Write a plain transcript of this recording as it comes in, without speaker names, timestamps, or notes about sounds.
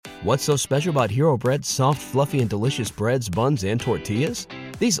What's so special about Hero Bread's soft, fluffy, and delicious breads, buns, and tortillas?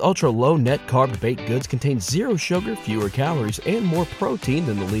 These ultra-low net-carb baked goods contain zero sugar, fewer calories, and more protein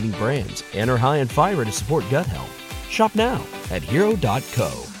than the leading brands, and are high in fiber to support gut health. Shop now at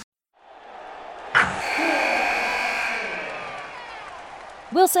hero.co.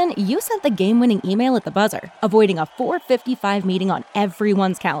 Wilson, you sent the game-winning email at the buzzer, avoiding a 4:55 meeting on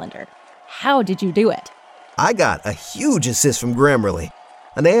everyone's calendar. How did you do it? I got a huge assist from Grammarly,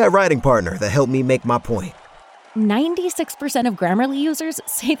 an AI writing partner that helped me make my point. 96% of Grammarly users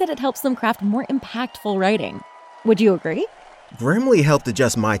say that it helps them craft more impactful writing. Would you agree? Grammarly helped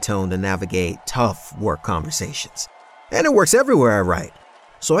adjust my tone to navigate tough work conversations. And it works everywhere I write,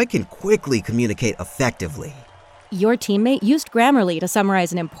 so I can quickly communicate effectively. Your teammate used Grammarly to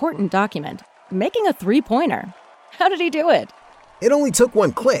summarize an important document, making a 3-pointer. How did he do it? It only took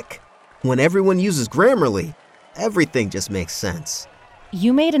one click. When everyone uses Grammarly, everything just makes sense.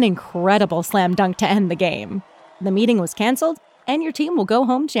 You made an incredible slam dunk to end the game. The meeting was canceled, and your team will go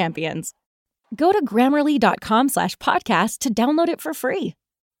home champions. Go to Grammarly.com/podcast to download it for free.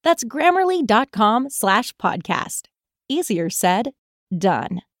 That's Grammarly.com/podcast. Easier said,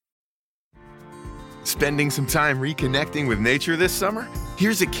 done. Spending some time reconnecting with nature this summer?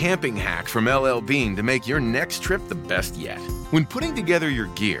 Here's a camping hack from LL Bean to make your next trip the best yet. When putting together your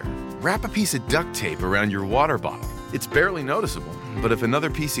gear, wrap a piece of duct tape around your water bottle. It's barely noticeable, but if another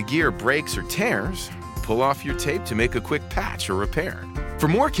piece of gear breaks or tears, pull off your tape to make a quick patch or repair. For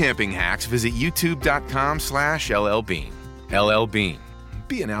more camping hacks, visit youtube.com/LLbean. LL Bean.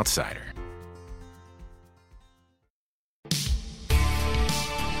 Be an outsider.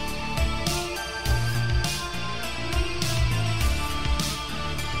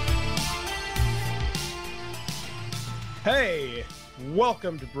 Hey,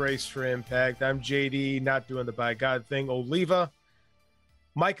 welcome to Brace for Impact. I'm JD, not doing the by God thing. Oliva.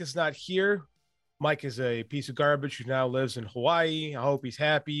 Mike is not here. Mike is a piece of garbage who now lives in Hawaii. I hope he's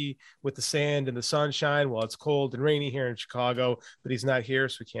happy with the sand and the sunshine while it's cold and rainy here in Chicago, but he's not here,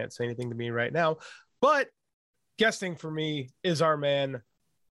 so he can't say anything to me right now. But guesting for me is our man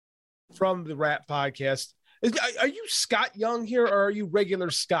from the Rap Podcast. Are you Scott Young here, or are you regular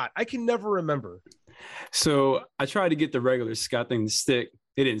Scott? I can never remember. So I tried to get the regular Scott thing to stick.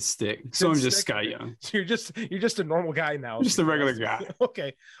 It didn't stick. So I'm just Scott Young. So you're just a normal guy now. Just a regular guy.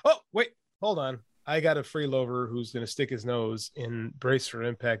 Okay. Oh, wait, hold on. I got a freeloader who's going to stick his nose in Brace for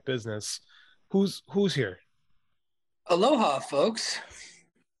Impact business. Who's here? Aloha, folks.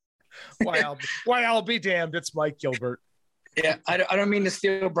 Why I'll be damned. It's Mike Gilbert. Yeah, I don't mean to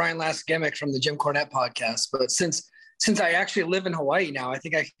steal Brian Last's gimmick from the Jim Cornette podcast, but since I actually live in Hawaii now, I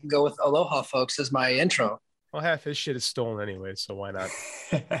think I can go with Aloha, folks, as my intro. Well, half his shit is stolen anyway, so why not?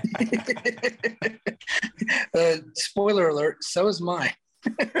 Spoiler alert, so is mine.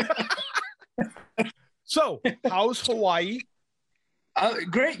 So, how's Hawaii?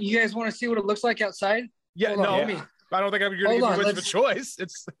 Great. You guys want to see what it looks like outside? Yeah, no. I don't think I'm going to give you much of a choice.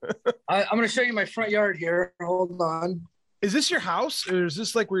 I'm going to show you my front yard here. Hold on. Is this your house, or is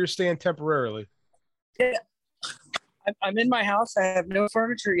this like where you're staying temporarily? Yeah. I'm in my house. I have no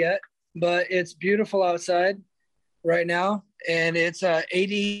furniture yet, but it's beautiful outside right now. And it's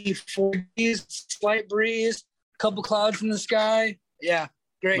 84 degrees, slight breeze, couple clouds in the sky. Yeah,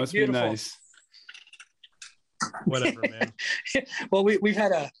 great. Must beautiful. be nice. Whatever, man. Well, we've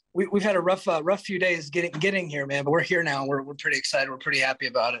had a rough few days getting here, man. But we're here now. We're pretty excited. We're pretty happy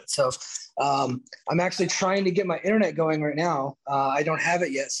about it. So I'm actually trying to get my internet going right now. I don't have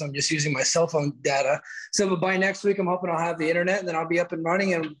it yet, so I'm just using my cell phone data. So, but by next week, I'm hoping I'll have the internet, and then I'll be up and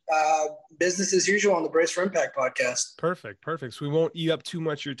running and business as usual on the Brace for Impact podcast. Perfect. So we won't eat up too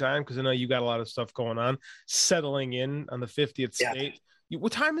much of your time because I know you got a lot of stuff going on. Settling in on the 50th state.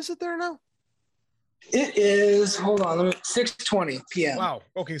 What time is it there now? It is, hold on, 6:20 p.m. Wow.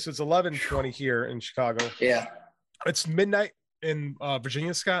 Okay, so it's 11:20 here in Chicago. Yeah. It's midnight in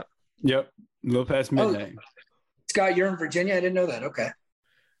Virginia, Scott? Yep. A little past midnight. Oh, Scott, you're in Virginia? I didn't know that. Okay.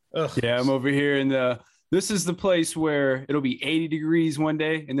 Ugh. Yeah, I'm over here in this is the place where it'll be 80 degrees one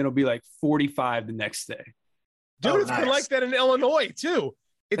day and then it'll be like 45 the next day. Dude, it's been like that in Illinois too.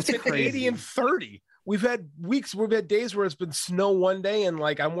 It's been crazy. 80 and 30. We've had days where it's been snow one day and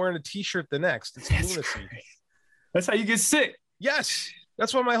like I'm wearing a t-shirt the next. It's lunacy. That's how you get sick. Yes.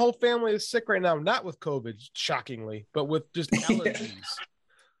 That's why my whole family is sick right now. Not with COVID, shockingly, but with just allergies.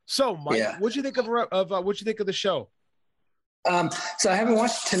 So, Mike, what'd you think of the show? So I haven't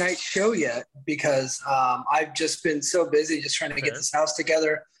watched tonight's show yet because I've just been so busy just trying to get this house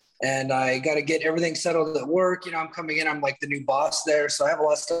together. And I got to get everything settled at work. You know, I'm coming in, I'm like the new boss there. So I have a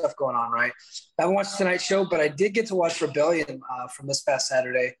lot of stuff going on, right? I haven't watched tonight's show, but I did get to watch Rebellion from this past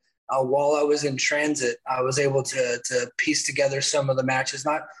Saturday. while I was in transit, I was able to piece together some of the matches.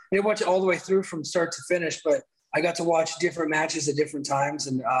 I didn't watch it all the way through from start to finish, but I got to watch different matches at different times.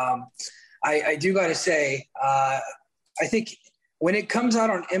 And I do got to say, I think when it comes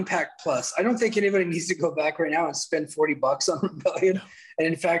out on Impact Plus, I don't think anybody needs to go back right now and spend $40 on Rebellion. And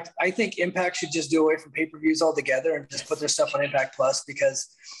in fact, I think Impact should just do away from pay-per-views altogether and just put their stuff on Impact Plus,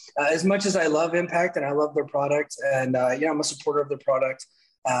 because as much as I love Impact and I love their product, and I'm a supporter of their product,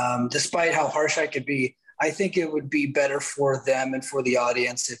 despite how harsh I could be, I think it would be better for them and for the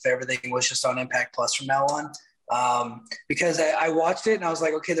audience if everything was just on Impact Plus from now on. Because I watched it and I was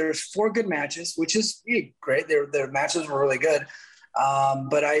like, okay, there's 4 good matches, which is great. Their matches were really good.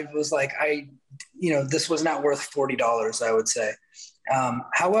 But I was like, this was not worth $40, I would say.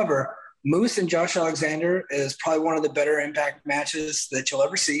 However, Moose and Josh Alexander is probably one of the better Impact matches that you'll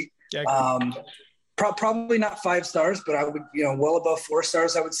ever see. Yeah, probably not 5 stars, but I would, well above 4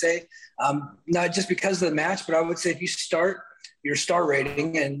 stars, I would say. Not just because of the match, but I would say if you start your star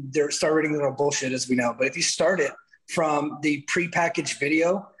rating, and their star ratings are bullshit, as we know, but if you start it from the prepackaged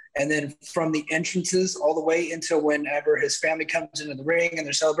video and then from the entrances all the way into whenever his family comes into the ring and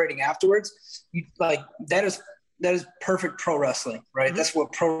they're celebrating afterwards, that is perfect pro wrestling, right? Mm-hmm. That's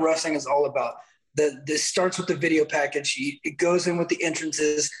what pro wrestling is all about. This starts with the video package. It goes in with the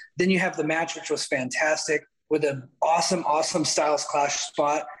entrances. Then you have the match, which was fantastic, with an awesome Styles Clash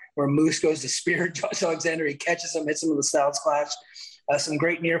spot where Moose goes to spear Josh Alexander. He catches him, hits him with the Styles Clash. Some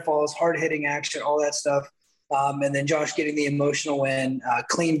great near falls, hard-hitting action, all that stuff. And then Josh getting the emotional win,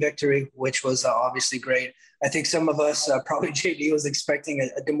 clean victory, which was obviously great. I think some of us, probably JD, was expecting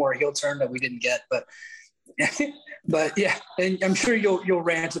a Demore heel turn that we didn't get, but yeah, and I'm sure you'll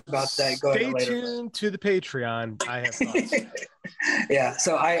rant about that. Stay tuned to the Patreon. I have thoughts. Yeah,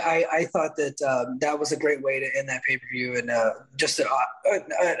 so I thought that that was a great way to end that pay-per-view, and just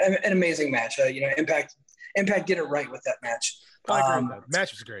an amazing match. Impact did it right with that match. I agree with that.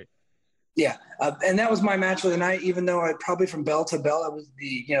 Match was great. Yeah, and that was my match of the night. Even though I probably from bell to bell, it was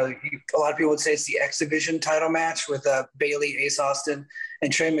a lot of people would say it's the X Division title match with Bailey, Ace Austin,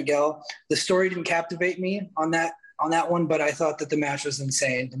 and Trey Miguel. The story didn't captivate me on that one, but I thought that the match was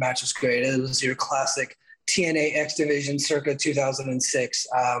insane. The match was great. It was your classic TNA X Division circa 2006,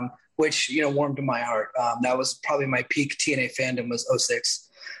 which warmed to my heart. That was probably my peak TNA fandom was 06.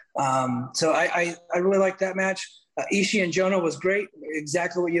 So I really liked that match. Ishii and Jonah was great.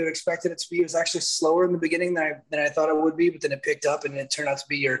 Exactly what you expected it to be. It was actually slower in the beginning than I thought it would be, but then it picked up and it turned out to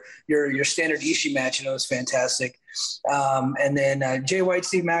be your standard Ishii match, and it was fantastic. And then Jay White,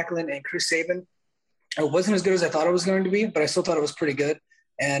 Steve Macklin, and Chris Sabin. It wasn't as good as I thought it was going to be, but I still thought it was pretty good.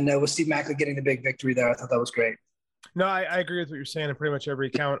 And with Steve Macklin getting the big victory there, I thought that was great. No, I agree with what you're saying in pretty much every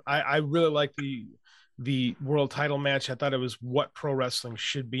account. I really like the world title match. I thought it was what pro wrestling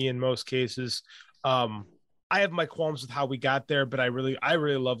should be in most cases. I have my qualms with how we got there, but I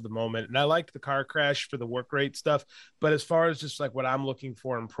really love the moment, and I liked the car crash for the work rate stuff. But as far as just like what I'm looking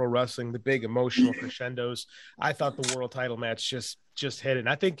for in pro wrestling, the big emotional crescendos, I thought the world title match just hit it. And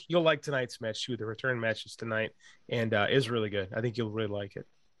I think you'll like tonight's match too. The return matches tonight, and is really good. I think you'll really like it.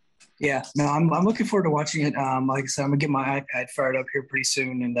 Yeah, no, I'm looking forward to watching it. Like I said, I'm gonna get my iPad fired up here pretty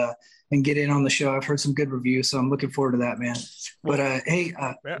soon and get in on the show. I've heard some good reviews, so I'm looking forward to that, man. But hey,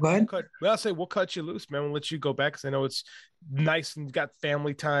 go ahead. I'll say we'll cut you loose, man. We'll let you go back because I know it's nice and got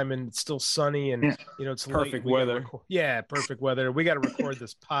family time and it's still sunny and it's perfect weather. Perfect weather. We got to record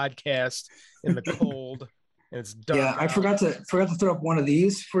this podcast in the cold and it's dark. Yeah, I forgot to throw up one of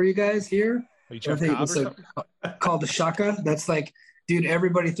these for you guys here. Are you it's called the Shaka. That's like. Dude,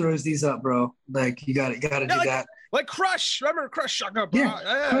 everybody throws these up, bro. Like you got to do that. Like Crush, remember Crush Shaka, bro?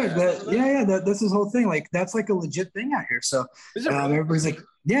 Yeah, that's his whole thing. Like that's like a legit thing out here. So everybody's like,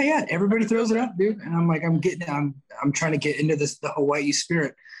 yeah, everybody throws it up, dude. And I'm like, I'm trying to get into the Hawaii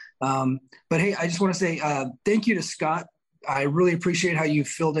spirit. But hey, I just want to say thank you to Scott. I really appreciate how you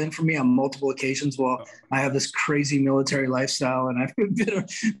filled in for me on multiple occasions while I have this crazy military lifestyle and I've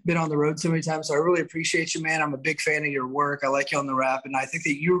been on the road so many times. So I really appreciate you, man. I'm a big fan of your work. I like you on the rap, and I think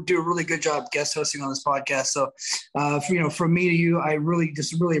that you do a really good job guest hosting on this podcast. So, from me to you, I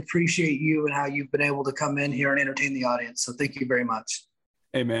really appreciate you and how you've been able to come in here and entertain the audience. So thank you very much.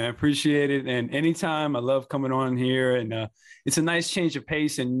 Hey, man, I appreciate it. And anytime, I love coming on here, and it's a nice change of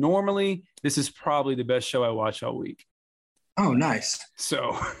pace. And normally this is probably the best show I watch all week. Oh, nice.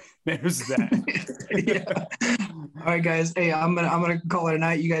 So there's that. Yeah. All right, guys. Hey, I'm gonna call it a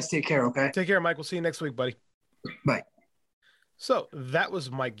night. You guys take care, okay? Take care, Mike. We'll see you next week, buddy. Bye. So that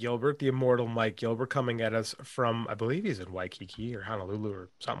was Mike Gilbert, the immortal Mike Gilbert, coming at us from, I believe he's in Waikiki or Honolulu or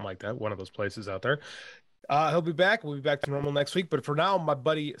something like that, one of those places out there. He'll be back. We'll be back to normal next week. But for now, my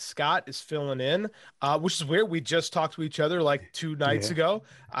buddy Scott is filling in, which is weird. We just talked to each other like 2 nights ago.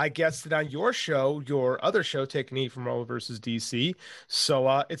 I guested on your show, your other show, Taking Heat from Marvel versus DC.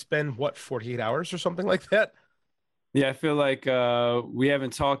 So it's been, 48 hours or something like that? Yeah, I feel like we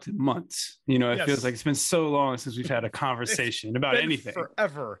haven't talked in months. It feels like it's been so long since we've had a conversation about anything.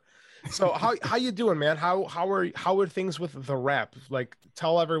 Forever. So how you doing, man? How are things with The Wrap? Like,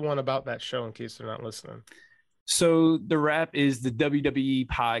 tell everyone about that show in case they're not listening. So The Wrap is the WWE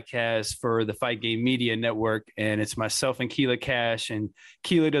podcast for the Fight Game Media Network, and it's myself and Keela Cash, and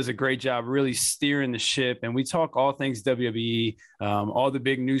Keela does a great job really steering the ship, and we talk all things WWE, all the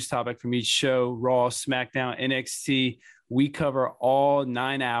big news topic from each show, Raw, SmackDown, NXT. We cover all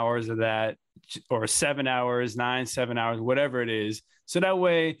 9 hours of that, or 7 hours, 7 hours, whatever it is. So that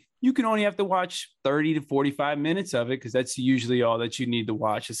way you can only have to watch 30 to 45 minutes of it, because that's usually all that you need to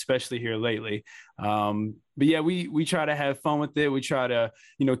watch, especially here lately. But yeah, we try to have fun with it. We try to,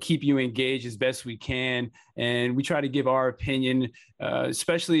 keep you engaged as best we can. And we try to give our opinion,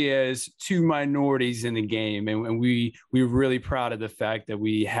 especially as two minorities in the game. And we're really proud of the fact that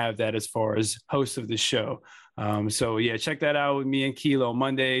we have that as far as hosts of the show. So yeah, check that out with me and Kilo on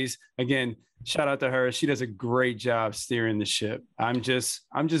Mondays. Again, shout out to her. She does a great job steering the ship. I'm just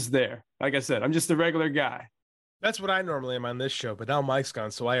there. Like I said, I'm just a regular guy. That's what I normally am on this show, but now Mike's gone,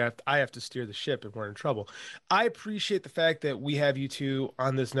 so I have to steer the ship and we're in trouble. I appreciate the fact that we have you two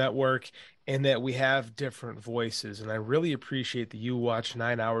on this network and that we have different voices. And I really appreciate that you watch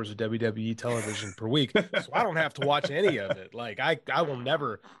 9 hours of WWE television per week, so I don't have to watch any of it. Like, I will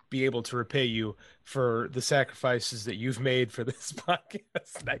never be able to repay you for the sacrifices that you've made for this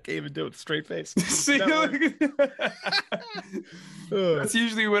podcast. I can't even do it with a straight face. See, that's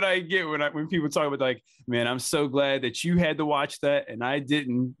usually what I get when people talk about, like, man, I'm so glad that you had to watch that and I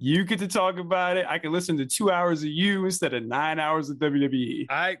didn't. You get to talk about it. I can listen to 2 hours of you instead of 9 hours of WWE.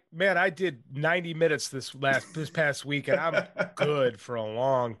 I did 90 minutes this past week, and I'm good for a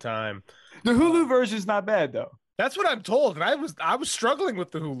long time. The Hulu version is not bad though. That's what I'm told, and I was struggling with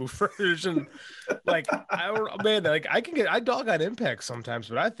the Hulu version. Like, I dog on Impact sometimes,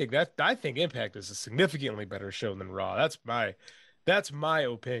 but I think Impact is a significantly better show than Raw. That's my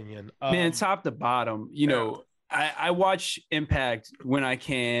opinion. Man, top to bottom, I watch Impact when I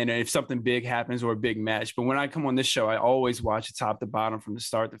can, and if something big happens or a big match. But when I come on this show, I always watch it top to bottom from the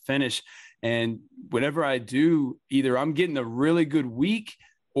start to finish. And whatever I do, either I'm getting a really good week,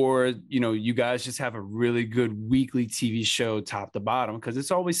 or you guys just have a really good weekly TV show top to bottom, because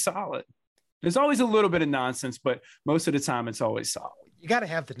it's always solid. There's always a little bit of nonsense, but most of the time it's always solid. You got to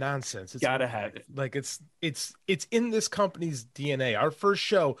have the nonsense. Got to have it. Like, it's in this company's DNA. Our first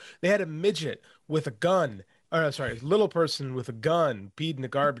show, they had a midget with a gun. Or, sorry, a little person with a gun peed in a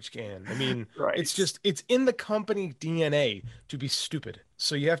garbage can. I mean, right. It's in the company DNA to be stupid.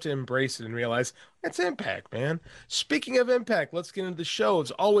 So you have to embrace it and realize that's Impact, man. Speaking of Impact, let's get into the show.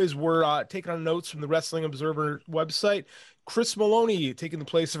 As always, we're taking on notes from the Wrestling Observer website. Chris Maloney taking the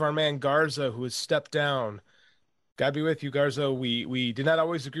place of our man Garza, who has stepped down. God be with you, Garza. We did not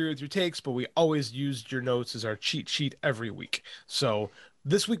always agree with your takes, but we always used your notes as our cheat sheet every week. So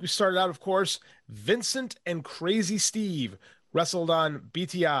this week we started out, of course, Vincent and Crazy Steve wrestled on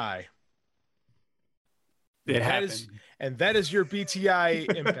BTI. That is your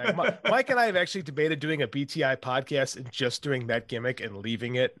BTI Impact. Mike and I have actually debated doing a BTI podcast and just doing that gimmick and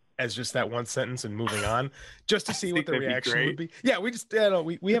leaving it as just that one sentence and moving on, just to see what the reaction would be. Yeah, we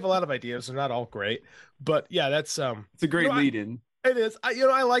have a lot of ideas. They're not all great, but yeah, that's it's a great lead-in. It is.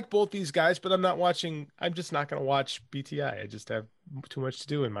 I like both these guys, but I'm just not going to watch BTI. I just have too much to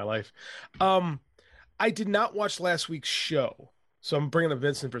do in my life. I did not watch last week's show. So I'm bringing up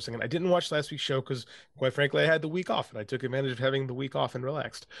Vincent for a second. I didn't watch last week's show because, quite frankly, I had the week off, and I took advantage of having the week off and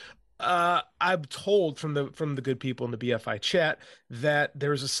relaxed. I'm told from the good people in the BFI chat that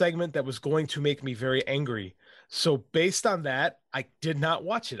there was a segment that was going to make me very angry. So based on that, I did not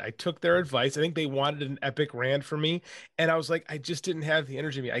watch it. I took their advice. I think they wanted an epic rant from me, and I was like, I just didn't have the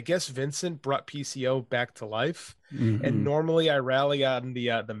energy in me. I guess Vincent brought PCO back to life, and normally I rally on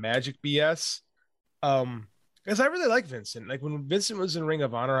the Magic BS. Because I really like Vincent. Like, when Vincent was in Ring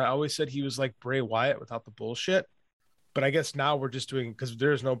of Honor, I always said he was like Bray Wyatt without the bullshit. But I guess now we're just doing, because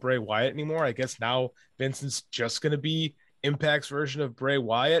there's no Bray Wyatt anymore, I guess now Vincent's just going to be Impact's version of Bray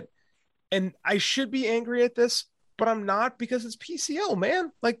Wyatt. And I should be angry at this, but I'm not, because it's PCO,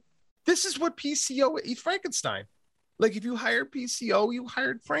 man. Like, this is what PCO is, Frankenstein. Like, if you hired PCO, you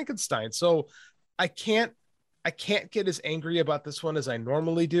hired Frankenstein. So I can't get as angry about this one as I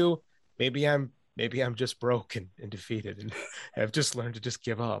normally do. Maybe I'm just broke and defeated and have just learned to just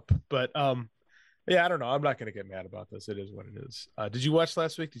give up. But Yeah, I don't know. I'm not going to get mad about this. It is what it is. Did you watch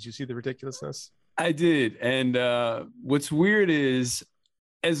last week? Did you see the ridiculousness? I did. And what's weird is,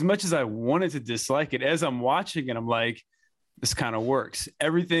 as much as I wanted to dislike it, as I'm watching it, I'm like, this kind of works.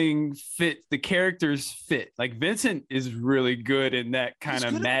 Everything fit. The characters fit. Like Vincent is really good in that kind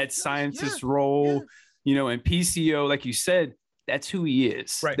of mad scientist role, and PCO, like you said, that's who he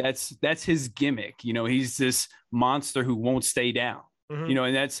is. Right. That's his gimmick. He's this monster who won't stay down. Mm-hmm.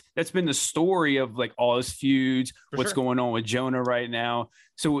 And that's been the story of like all his feuds, what's going on with Jonah right now.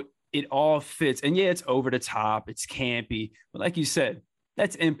 So it all fits. And yeah, it's over the top, it's campy, but like you said,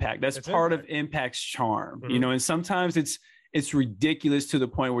 that's Impact. That's part of Impact's charm, and sometimes it's ridiculous to the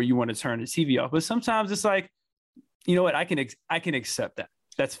point where you want to turn the TV off, but sometimes it's like, you know what, I can accept that.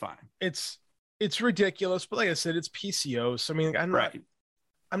 That's fine. It's ridiculous, but like I said, it's PCO. So I mean,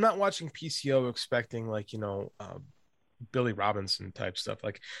 I'm not watching PCO expecting like, Billy Robinson type stuff.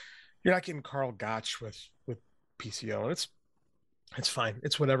 Like you're not getting Carl Gotch with PCO, and it's fine.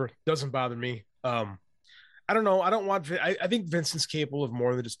 It's whatever. Doesn't bother me. I don't know. I think Vincent's capable of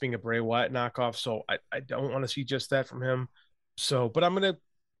more than just being a Bray Wyatt knockoff. So I don't want to see just that from him. So, but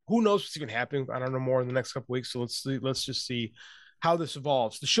who knows what's even happening? I don't know more in the next couple weeks. So let's just see how this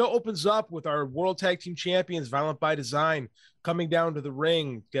evolves. The show opens up with our World Tag Team Champions, Violent by Design, coming down to the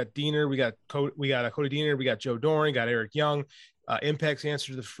ring. We got Diener, we got Cody Diener, we got Joe Doring, got Eric Young. Impact's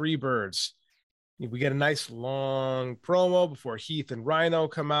answer to the Freebirds. We get a nice long promo before Heath and Rhino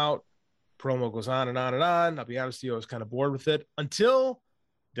come out. Promo goes on and on and on. I'll be honest with you, I was kind of bored with it until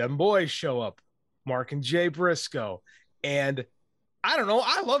them boys show up, Mark and Jay Briscoe. And I don't know.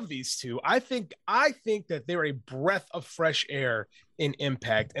 I love these two. I think that they're a breath of fresh air in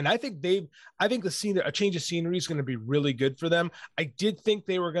Impact, and I think a change of scenery is going to be really good for them. I did think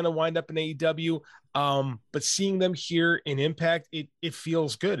they were going to wind up in AEW, but seeing them here in Impact, it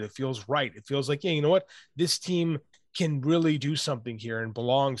feels good. It feels right. It feels like, yeah, you know what, this team can really do something here and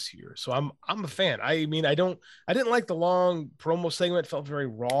belongs here. So I'm a fan. I mean, I didn't like the long promo segment. It felt very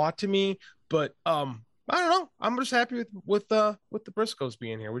raw to me, but I don't know. I'm just happy with the Briscoes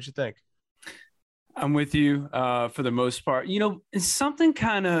being here. What'd you think? I'm with you for the most part. Something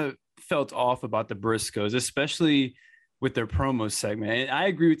kind of felt off about the Briscoes, especially with their promo segment. And I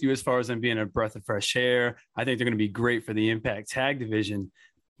agree with you as far as them being a breath of fresh air. I think they're going to be great for the Impact Tag Division.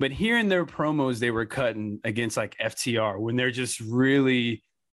 But hearing their promos they were cutting against like FTR, when they're just really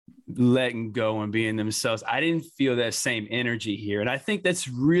letting go and being themselves, I didn't feel that same energy here. And I think that's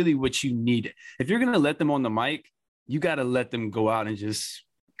really what you need. If you're going to let them on the mic, you got to let them go out and just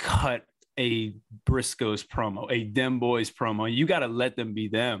cut a Briscoes promo, a Dem Boys promo. You got to let them be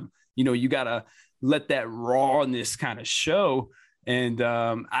them. You got to let that rawness kind of show. And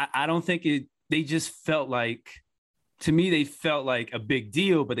I don't think they just felt like, to me, they felt like a big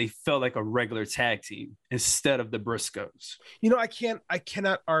deal, but they felt like a regular tag team instead of the Briscoes. I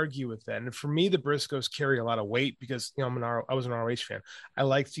cannot argue with that. And for me, the Briscoes carry a lot of weight because, I was an ROH fan. I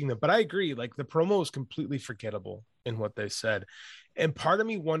like seeing them, but I agree. Like the promo was completely forgettable in what they said. And part of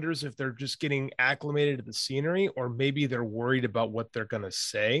me wonders if they're just getting acclimated to the scenery, or maybe they're worried about what they're going to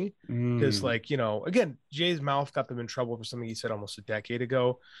say. Because again, Jay's mouth got them in trouble for something he said almost a decade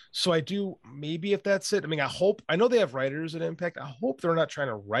ago. So maybe if that's it, I mean, I know they have writers at Impact. I hope they're not trying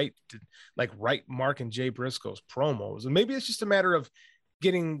to write Mark and Jay Briscoe's promos. And maybe it's just a matter of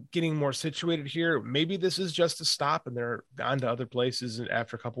getting more situated here. Maybe this is just a stop and they're gone to other places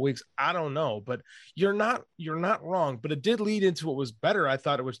after a couple weeks. I don't know, but you're not wrong. But it did lead into what was better. I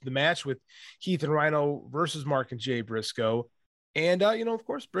thought it was the match with Heath and Rhino versus Mark and Jay Briscoe. And, of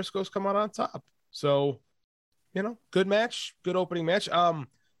course, Briscoe's come out on top. So, good match, good opening match. Not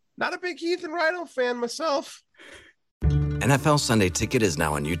a big Heath and Rhino fan myself. NFL Sunday Ticket is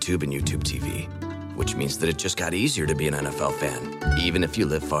now on YouTube and YouTube TV, which means that it just got easier to be an NFL fan, even if you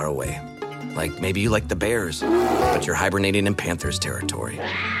live far away. Like maybe you like the Bears, but you're hibernating in Panthers territory.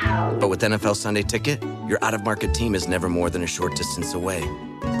 But with NFL Sunday Ticket, your out-of-market team is never more than a short distance away.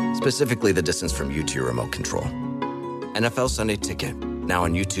 Specifically, the distance from you to your remote control. NFL Sunday Ticket, now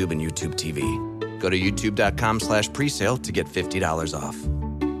on YouTube and YouTube TV. Go to youtube.com/presale to get $50 off.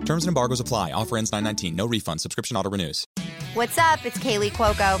 Terms and embargoes apply. Offer ends 9/19. No refund. Subscription auto renews. What's up? It's Kaylee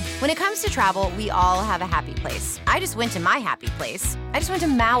Cuoco. When it comes to travel, we all have a happy place. I just went to my happy place. I just went to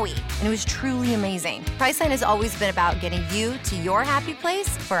Maui, and it was truly amazing. Priceline has always been about getting you to your happy place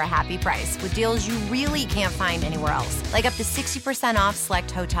for a happy price with deals you really can't find anywhere else. Like up to 60% off select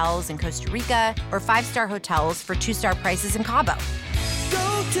hotels in Costa Rica or 5-star hotels for 2-star prices in Cabo.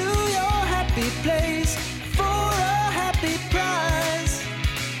 Go to your happy place for a happy price.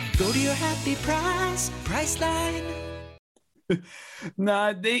 Go to your happy price, Priceline.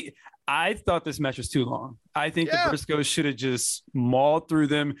 Nah, I thought this match was too long. I think the Briscoes should have just mauled through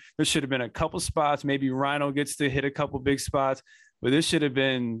them. There should have been a couple spots. Maybe Rhino gets to hit a couple big spots, but this should have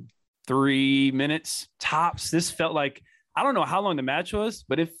been 3 minutes tops. This felt like, I don't know how long the match was,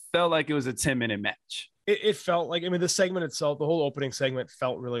 but it felt like it was a 10-minute match. It felt like, I mean, the segment itself, the whole opening segment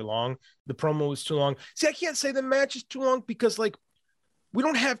felt really long. The promo was too long. See, I can't say the match is too long because, like, we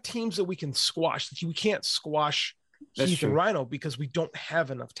don't have teams that we can squash. We can't squash Heath and Rhino because we don't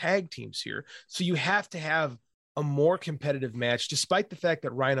have enough tag teams here. So you have to have a more competitive match, despite the fact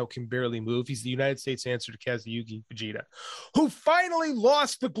that Rhino can barely move. He's the United States answer to Kazuyuki Fujita, who finally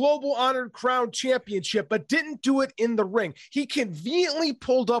lost the Global Honored Crown Championship, but didn't do it in the ring. He conveniently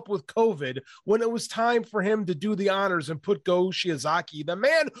pulled up with COVID when it was time for him to do the honors and put Go Shiozaki, the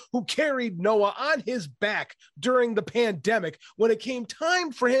man who carried Noah on his back during the pandemic. When it came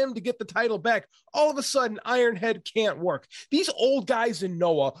time for him to get the title back, all of a sudden, Ironhead can't work. These old guys in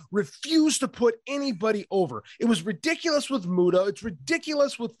Noah refuse to put anybody over. It was ridiculous with Muda. It's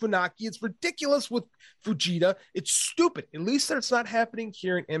ridiculous with Funaki. It's ridiculous with Fujita. It's stupid. At least that's not happening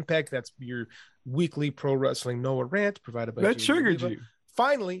here in Impact. That's your weekly pro wrestling Noah rant provided by that triggered you.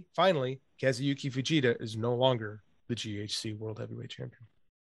 Finally, Kazuyuki Fujita is no longer the GHC World Heavyweight Champion.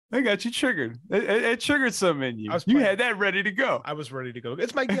 I got you triggered. It triggered something in you. You had that ready to go. I was ready to go.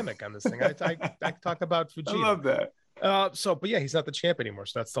 It's my gimmick on this thing. I talk about Fujita. I love that. But yeah, he's not the champ anymore.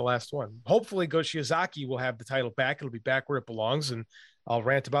 So that's the last one. Hopefully Go Shiozaki will have the title back. It'll be back where it belongs. And I'll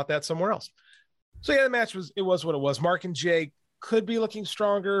rant about that somewhere else. So yeah, the match was what it was. Mark and Jay could be looking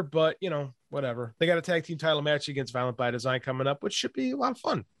stronger, but whatever. They got a tag team title match against Violent by Design coming up, which should be a lot of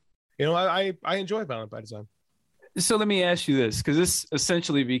fun. I enjoy Violent by Design. So let me ask you this, because this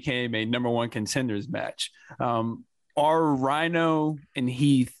essentially became a number one contenders match. Are Rhino and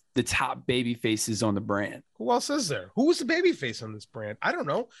Heath the top baby faces on the brand? Who else is there? Who was the baby face on this brand? I don't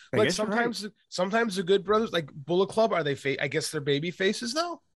know. Like sometimes the Good Brothers, like Bullet Club, are they I guess they're baby faces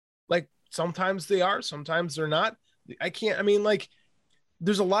now. Like sometimes they are, sometimes they're not.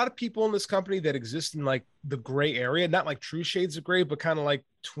 There's a lot of people in this company that exist in like the gray area, not like true shades of gray, but kind of like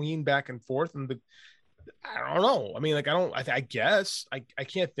tween back and forth. And I don't know. I guess I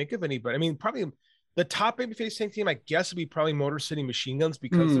can't think of anybody. Probably the top babyface tag team, I guess, would be probably Motor City Machine Guns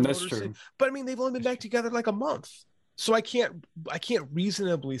because of that's Motor true. City. But they've only been back together like a month. So I can't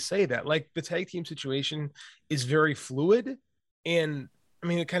reasonably say that. Like the tag team situation is very fluid, and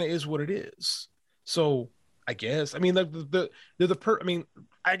it kind of is what it is. So I guess I guess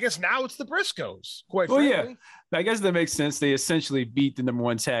now it's the Briscoes. Quite frankly. Yeah, I guess that makes sense. They essentially beat the number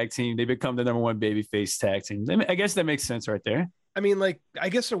one tag team. They become the number one babyface tag team. I guess that makes sense right there. I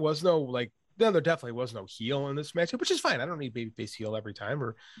guess there was there definitely was no heel in this match, which is fine. I don't need babyface heel every time,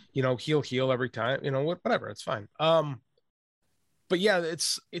 or heel every time. Whatever, it's fine. But yeah,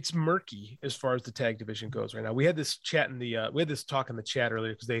 it's murky as far as the tag division goes right now. We had this chat we had this talk in the chat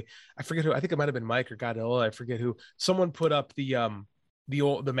earlier because I forget who. I think it might have been Mike or Godzilla. I forget who. Someone put up the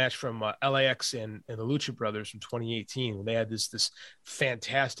match from LAX and the Lucha Brothers from 2018 when they had this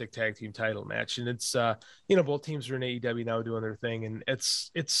fantastic tag team title match, and it's both teams are in AEW now doing their thing, and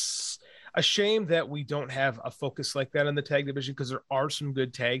it's a shame that we don't have a focus like that in the tag division because there are some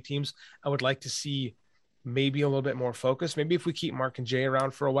good tag teams. I would like to see maybe a little bit more focus. Maybe if we keep Mark and Jay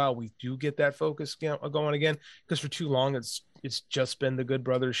around for a while, we do get that focus going again, because for too long it's just been the Good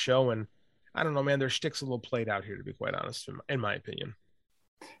Brothers show, and I don't know, man, their shtick's a little played out here, to be quite honest, in my opinion.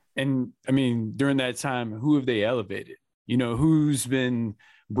 And during that time, who have they elevated? Who's been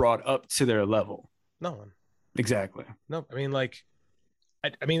brought up to their level? No one. Exactly. No,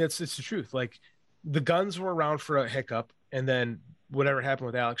 it's the truth. Like the Guns were around for a hiccup, and then whatever happened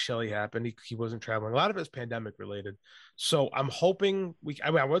with Alex Shelley happened. He wasn't traveling. A lot of it's pandemic related. So I'm hoping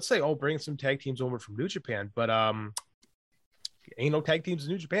I would say, bring some tag teams over from New Japan, but ain't no tag teams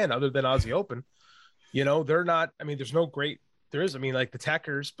in New Japan other than Aussie Open. They're not. There's no great. There is. Like the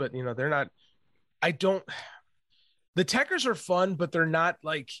Techers, but they're not. The Techers are fun, but they're not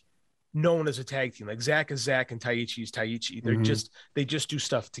like known as a tag team. Like Zack is Zack and Taichi is Taichi. They just do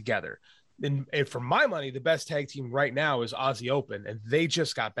stuff together. And for my money, the best tag team right now is Aussie Open, and they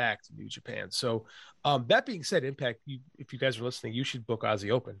just got back to New Japan. So that being said, Impact, if you guys are listening, you should book Aussie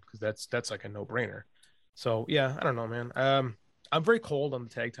Open because that's like a no-brainer. So yeah, I don't know, man. I'm very cold on the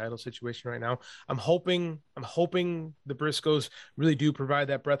tag title situation right now. I'm hoping the Briscoes really do provide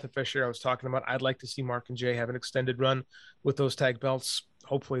that breath of fresh air I was talking about. I'd like to see Mark and Jay have an extended run with those tag belts.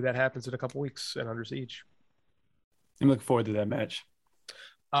 Hopefully that happens in a couple weeks and Under Siege. I'm looking forward to that match.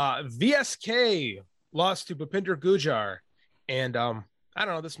 VSK lost to Bhupinder Gujar, and I don't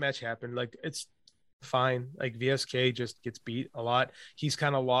know, this match happened. Like fine. Like VSK just gets beat a lot. He's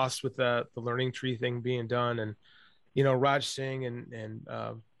kind of lost with the learning tree thing being done, and Raj Singh and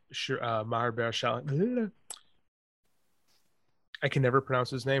Maher Barshal. I can never pronounce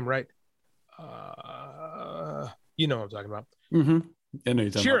his name right. You know what I'm talking about. Mm-hmm. I know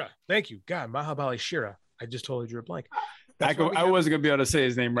you're talking Shira. about. Thank you. God, Mahabali Shira. I just totally drew a blank. I wasn't gonna be able to say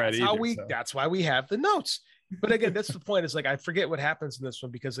his name right either. That's why we have the notes. But again, that's the point. Is like I forget what happens in this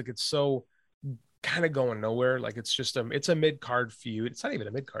one because like it's so kind of going nowhere. Like it's just it's a mid card feud. It's not even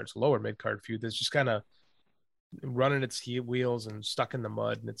a mid card. It's a lower mid card feud. That's just kind of running its wheels and stuck in the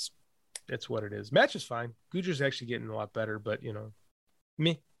mud. And it's what it is. Match is fine. Gujar's actually getting a lot better, but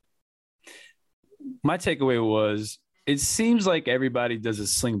me. My takeaway was it seems like everybody does a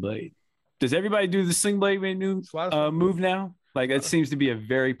sling blade. Does everybody do the sling blade move now? Like it seems to be a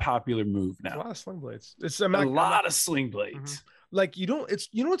very popular move now. A lot of sling blades. It's a lot of sling blades. Mm-hmm. Like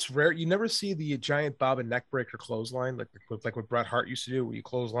it's rare. You never see the giant bob and neck breaker clothesline like what Bret Hart used to do, where you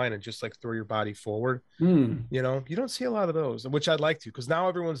clothesline and just like throw your body forward. You don't see a lot of those, which I'd like to, because now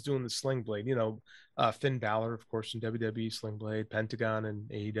everyone's doing the sling blade. Finn Balor, of course, in WWE, sling blade. Pentagon and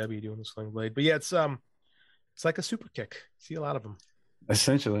AEW doing the sling blade. But yeah, it's like a super kick. See a lot of them.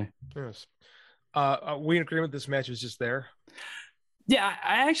 Essentially. Yes. We in agreement this match was just there? Yeah,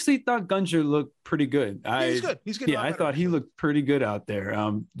 I actually thought Gunjar looked pretty good. He's good. He's good. Yeah, I thought he looked pretty good out there.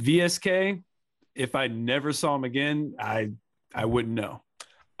 VSK, if I never saw him again, I wouldn't know.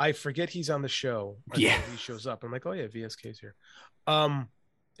 I forget he's on the show. Yeah, he shows up. I'm like, oh yeah, VSK's here.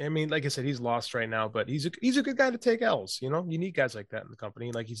 I mean, like I said, he's lost right now, but he's a good guy to take L's. You need guys like that in the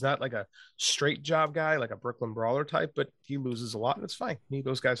company. Like he's not like a straight job guy, like a Brooklyn Brawler type, but he loses a lot, and it's fine. You need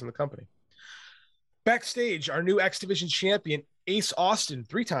those guys in the company. Backstage, our new X Division champion, Ace Austin,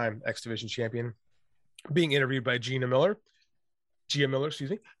 3-time X Division champion, being interviewed by Gia Miller,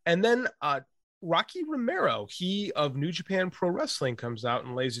 and then Rocky Romero, he of New Japan Pro Wrestling, comes out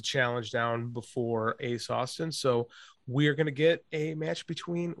and lays a challenge down before Ace Austin. So we're going to get a match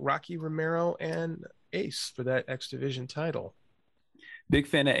between Rocky Romero and Ace for that X Division title. Big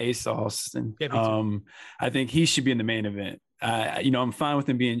fan of Ace Austin. Yeah, I think he should be in the main event. I'm fine with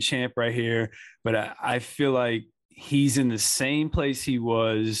him being champ right here, but I feel like he's in the same place he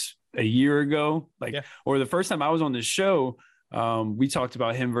was a year ago, or the first time I was on the show. We talked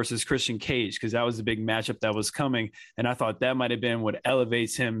about him versus Christian Cage because that was the big matchup that was coming, and I thought that might have been what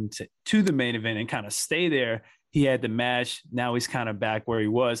elevates him to the main event and kind of stay there. He had the match. Now he's kind of back where he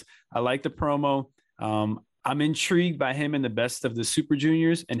was. I like the promo. I'm intrigued by him in the best of the Super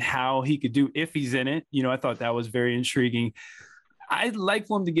Juniors and how he could do if he's in it. I thought that was very intriguing. I'd like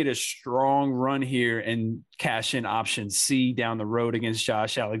for him to get a strong run here and cash in option C down the road against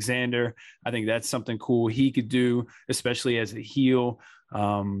Josh Alexander. I think that's something cool he could do, especially as a heel.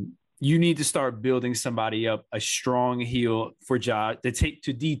 You need to start building somebody up, a strong heel for Josh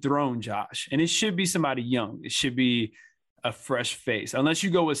to dethrone Josh. And it should be somebody young. It should be a fresh face, unless you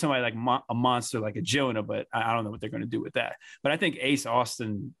go with somebody like a monster like a Jonah, but I don't know what they're going to do with that. But I think Ace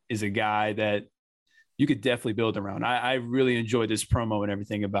Austin is a guy that you could definitely build around. I really enjoyed this promo and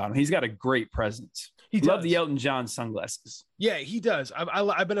everything about him. He's got a great presence. Love the Elton John sunglasses. Yeah, he does.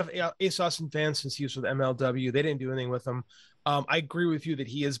 I've been an Ace Austin fan since he was with MLW. They didn't do anything with him. I agree with you that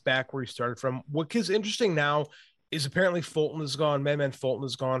he is back where he started from. What is interesting now is apparently Fulton is gone. Man Fulton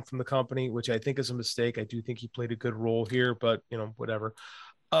is gone from the company, which I think is a mistake. I do think he played a good role here, but whatever.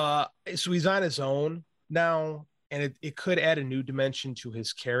 So he's on his own now, and it could add a new dimension to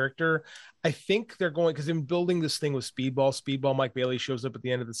his character. I think they're going, because in building this thing with Speedball, Mike Bailey shows up at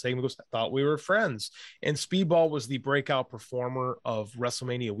the end of the segment, goes, I thought we were friends. And Speedball was the breakout performer of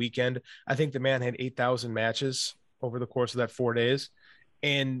WrestleMania weekend. I think the man had 8,000 matches over the course of that 4 days,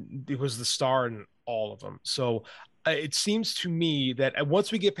 and it was the star in all of them. So it seems to me that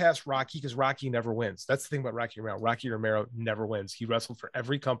once we get past Rocky, because Rocky never wins. That's the thing about Rocky Romero. Rocky Romero never wins. He wrestled for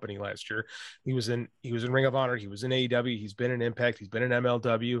every company last year. He was in Ring of Honor. He was in AEW. He's been in Impact. He's been in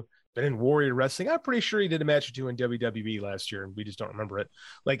MLW. Been in Warrior Wrestling. I'm pretty sure he did a match or two in WWE last year, and we just don't remember it.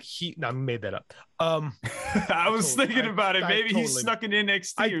 I made that up. I was thinking about it. Maybe he snuck in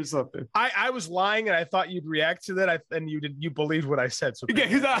NXT or something. I was lying, and I thought you'd react to that. And you believed what I said. So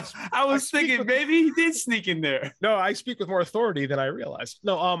I was thinking maybe he did sneak in there. No, I speak with more authority than I realized.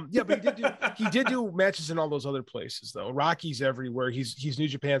 No, yeah, but he did do matches in all those other places though. Rocky's everywhere. He's New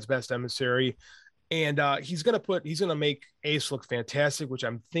Japan's best emissary. And he's going to make Ace look fantastic, which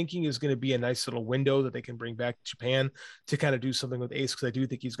I'm thinking is going to be a nice little window that they can bring back to Japan to kind of do something with Ace, because I do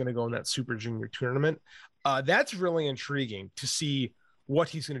think he's going to go in that Super Junior tournament. That's really intriguing to see what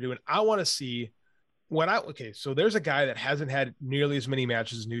he's going to do. And I want to see So there's a guy that hasn't had nearly as many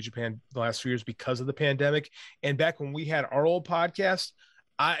matches as New Japan the last few years because of the pandemic. And back when we had our old podcast,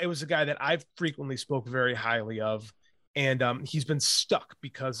 it was a guy that I've frequently spoke very highly of, and he's been stuck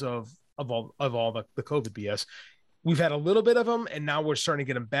because of all the COVID BS. We've had a little bit of him, and now we're starting to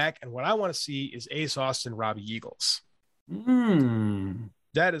get him back. And what I want to see is Ace Austin, Robbie Eagles.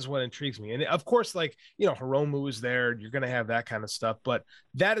 That is what intrigues me. And of course, like, Hiromu is there. You're going to have that kind of stuff. But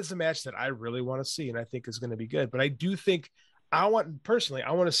that is a match that I really want to see, and I think is going to be good. But I do think I want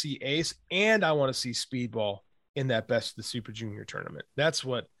to see Ace, and I want to see Speedball in that Best of the Super Junior tournament. That's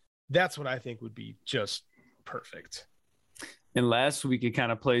what I think would be just perfect. And last week, it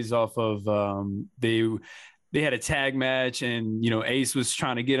kind of plays off of they had a tag match, and Ace was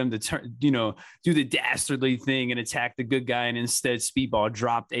trying to get him to turn, do the dastardly thing and attack the good guy, and instead Speedball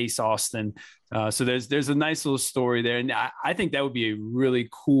dropped Ace Austin. So there's a nice little story there, and I think that would be a really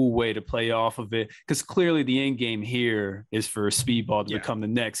cool way to play off of it, because clearly the end game here is for Speedball to become the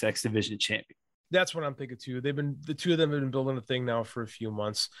next X Division champion. That's what I'm thinking too. The two of them have been building a thing now for a few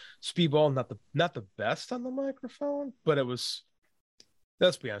months. Speedball, not the best on the microphone, but it was.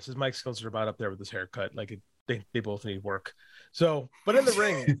 Let's be honest, his mic skills are about up there with his haircut. Like they both need work. So, but in the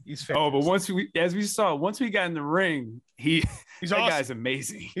ring, he's fantastic. But once we got in the ring, he's that awesome. Guy's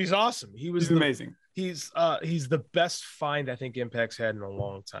amazing. He's awesome. He's amazing. He's the best find I think Impact's had in a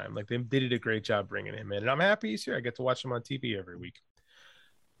long time. Like they did a great job bringing him in, and I'm happy he's here. I get to watch him on TV every week.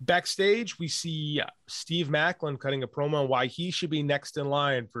 Backstage, we see Steve Macklin cutting a promo on why he should be next in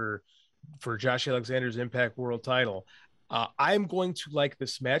line for Josh Alexander's Impact World title. I'm going to like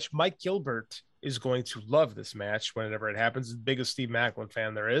this match. Mike Gilbert is going to love this match whenever it happens. The biggest Steve Macklin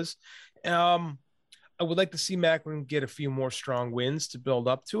fan there is. I would like to see Macklin get a few more strong wins to build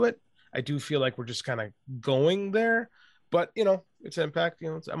up to it. I do feel like we're just kind of going there, but it's Impact.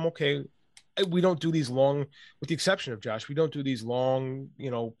 I'm okay. We don't do these long, with the exception of Josh, we don't do these long,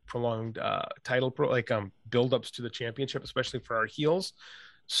 prolonged title build-ups to the championship, especially for our heels.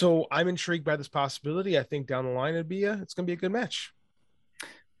 So I'm intrigued by this possibility. I think down the line it's going to be a good match.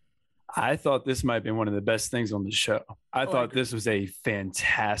 I thought this might have been one of the best things on the show. I thought this was a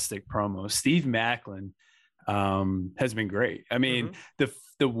fantastic promo. Steve Macklin has been great. I mean,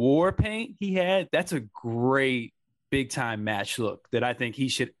 the war paint he had, that's a great big time match look that I think he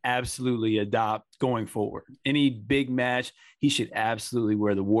should absolutely adopt going forward. Any big match, he should absolutely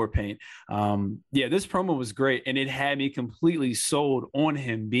wear the war paint. This promo was great, and it had me completely sold on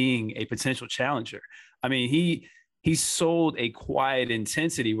him being a potential challenger. I mean, he sold a quiet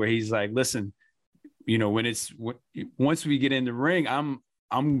intensity where he's like, listen, once we get in the ring,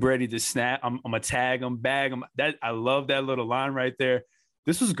 I'm ready to snap. I'm a tag, I'm bag. I love that little line right there.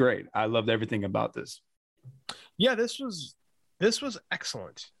 This was great. I loved everything about this. Yeah, this was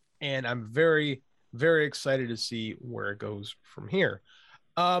excellent, and I'm very, very excited to see where it goes from here.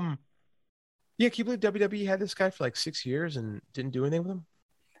 Can you believe WWE had this guy for like 6 years and didn't do anything with him?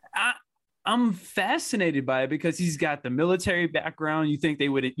 I'm fascinated by it because he's got the military background. You think they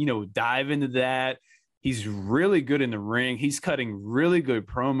would, dive into that. He's really good in the ring. He's cutting really good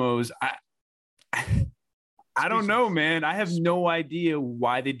promos. I don't know, man. I have no idea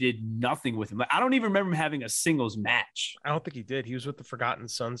why they did nothing with him. Like, I don't even remember him having a singles match. I don't think he did. He was with the Forgotten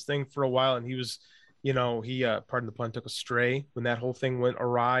Sons thing for a while, and he was, he pardon the pun, took a stray when that whole thing went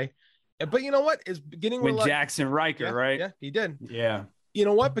awry. But you know what? Is beginning when Jackson Riker, right? Yeah, he did. Yeah. You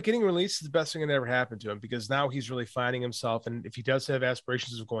know what? But getting released is the best thing that ever happened to him, because now he's really finding himself. And if he does have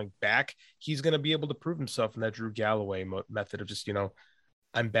aspirations of going back, he's going to be able to prove himself in that Drew Galloway method of just,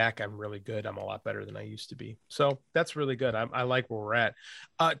 I'm back. I'm really good. I'm a lot better than I used to be. So that's really good. I like where we're at.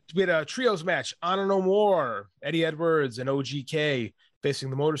 We had a trios match. Honor No More, Eddie Edwards and OGK facing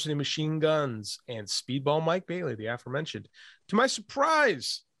the Motor City Machine Guns and Speedball Mike Bailey, the aforementioned. To my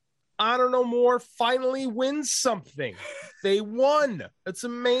surprise, Honor No More finally wins something. They won. That's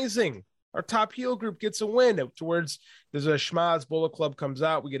amazing. Our top heel group gets a win. Towards there's a Schmaz Bullet Club comes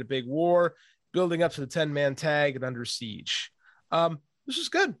out. We get a big war building up to the 10-man tag and Under Siege. This is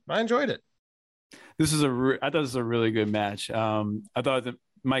good. I enjoyed it. I thought this was a really good match. I thought that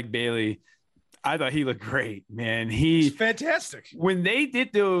Mike Bailey, I thought he looked great, man. He's fantastic. When they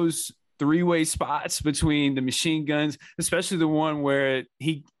did those three-way spots between the Machine Guns, especially the one where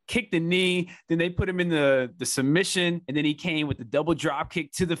he kicked the knee, then they put him in the submission, and then he came with the double drop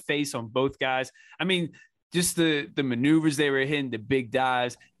kick to the face on both guys. I mean, just the maneuvers they were hitting, the big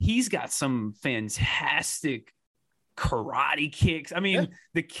dives. He's got some fantastic karate kicks. I mean,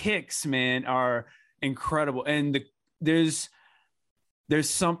 the kicks, man, are incredible. And there's there's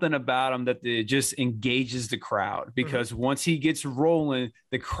something about him that it just engages the crowd, because once he gets rolling,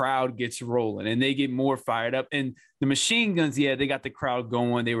 the crowd gets rolling and they get more fired up. And the Machine Guns, yeah, they got the crowd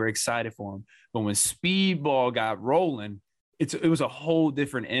going. They were excited for him. But when Speedball got rolling, it was a whole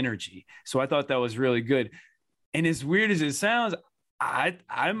different energy. So I thought that was really good. And as weird as it sounds, I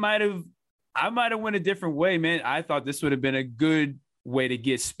might have went a different way, man. I thought this would have been a good way to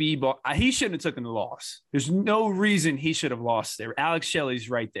get Speedball. He shouldn't have taken the loss. There's no reason he should have lost there. Alex Shelley's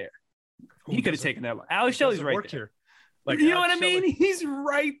right there. He could have taken that. Alex Shelley's right there. Here. Like, you know what I mean? He's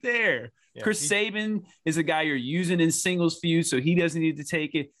right there. Yeah, Chris Sabin is a guy you're using in singles feud, so he doesn't need to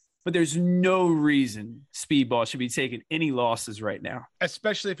take it. But there's no reason Speedball should be taking any losses right now.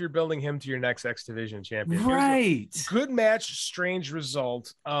 Especially if you're building him to your next X Division champion. Right. Good match, strange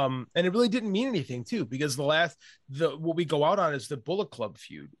result. And it really didn't mean anything too, because what we go out on is the Bullet Club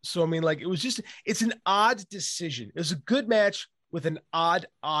feud. So, I mean, like, it's an odd decision. It was a good match with an odd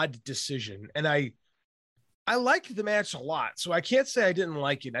decision. And I liked the match a lot. So I can't say I didn't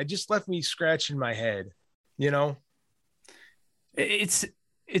like it. It just left me scratching my head, you know?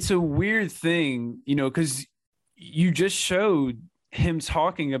 It's a weird thing, you know, because you just showed him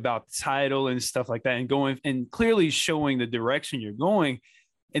talking about the title and stuff like that and going and clearly showing the direction you're going.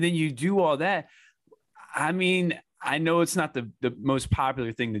 And then you do all that. I mean, I know it's not the most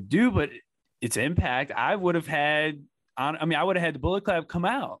popular thing to do, but it's Impact. I would have had the Bullet Club come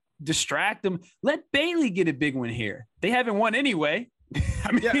out, distract them, let Bayley get a big one here. They haven't won anyway.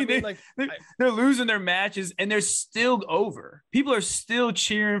 They're losing their matches and they're still over. People are still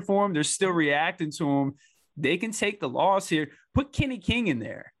cheering for them. They're still reacting to them. They can take the loss here. Put Kenny King in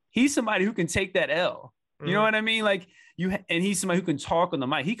there. He's somebody who can take that L. You know what I mean? Like and he's somebody who can talk on the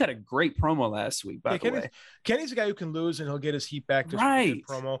mic. He got a great promo last week, by the way. Kenny's a guy who can lose and he'll get his heat back to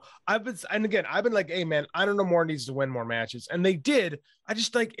promo. I've been like, hey man, I don't know, more needs to win more matches. And they did. I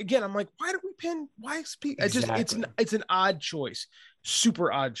just I'm like, why did we pin? Why speak? Exactly. It's an odd choice.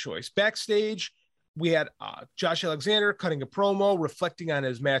 Super odd choice. Backstage, we had Josh Alexander cutting a promo, reflecting on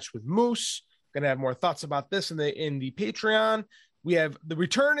his match with Moose. Gonna have more thoughts about this in the Patreon. We have the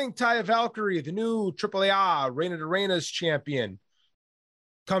returning Taya Valkyrie, the new AAA Reina de Reinas champion.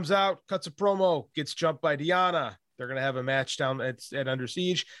 Comes out, cuts a promo, gets jumped by Deonna. They're gonna have a match down at Under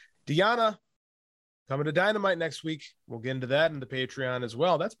Siege. Deonna coming to Dynamite next week. We'll get into that in the Patreon as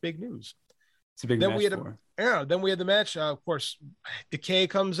well. That's big news. It's a big match for her. Then we had the match. Of course, Decay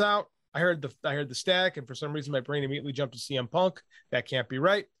comes out. I heard the stack, and for some reason my brain immediately jumped to CM Punk. That can't be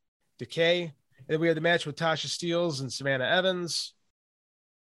right. Decay. And then we had the match with Tasha Steelz and Savannah Evans.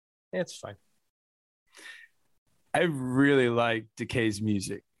 It's fine. I really like Decay's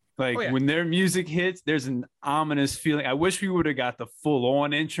music. When their music hits, there's an ominous feeling. I wish we would have got the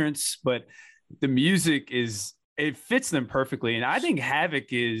full-on entrance, but the music it fits them perfectly. And I think I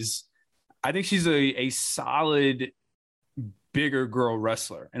think she's a solid bigger girl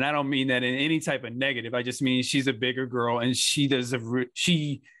wrestler. And I don't mean that in any type of negative. I just mean she's a bigger girl and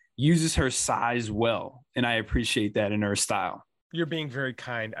she uses her size well. And I appreciate that in her style. You're being very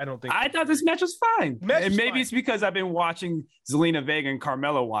kind. I thought this match was fine. It's because I've been watching Zelina Vega and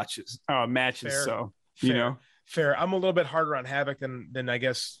Carmella matches. Fair. So, Fair. you know. Fair. I'm a little bit harder on Havoc than I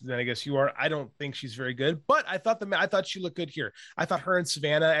guess you are. I don't think she's very good, but I thought she looked good here. I thought her and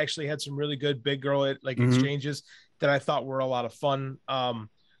Savannah actually had some really good big girl exchanges that I thought were a lot of fun. I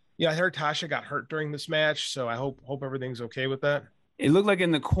heard Tasha got hurt during this match, so I hope everything's okay with that. It looked like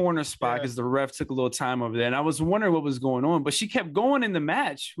in the corner spot because the ref took a little time over there, and I was wondering what was going on, but she kept going in the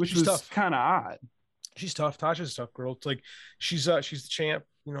match, which was kind of odd. She's tough. Tasha's a tough girl. It's like she's the champ.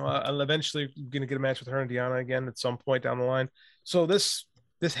 I'll eventually going to get a match with her and Deonna again at some point down the line. So this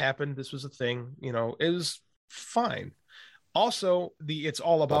happened. This was a thing. It was fine. Also, the "It's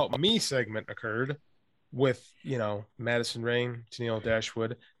All About Me" segment occurred with Madison Rayne, Tennille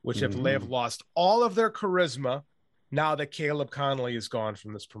Dashwood, which they have lost all of their charisma now that Caleb Conley is gone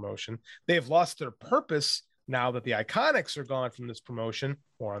from this promotion. They've lost their purpose now that the Iconics are gone from this promotion.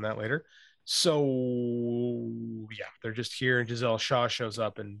 More on that later. So yeah, they're just here, and Giselle Shaw shows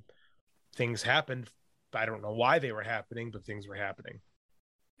up, and things happened. I don't know why they were happening, but things were happening.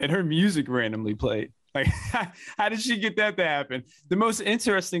 And her music randomly played. Like, how did she get that to happen? The most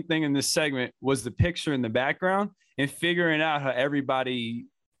interesting thing in this segment was the picture in the background and figuring out how everybody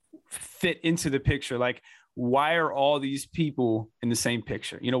fit into the picture. Like, why are all these people in the same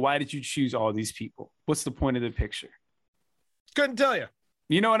picture? Why did you choose all these people? What's the point of the picture? Couldn't tell you.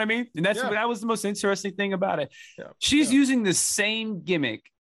 You know what I mean? And that was the most interesting thing about it. Yeah. She's using the same gimmick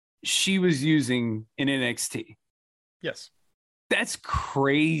she was using in NXT. Yes. That's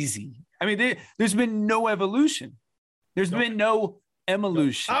crazy. I mean, there's been no evolution. There's been no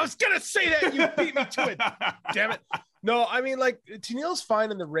Evolution. I was gonna say that. You beat me to it. Damn it. No, I mean, like, Tenille's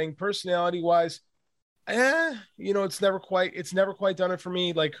fine in the ring, personality wise. It's never quite done it for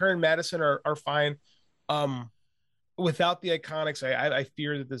me. Like, her and Madison are fine. Without the Iconics, I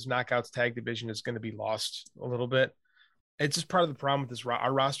fear that this Knockouts tag division is going to be lost a little bit. It's just part of the problem with this.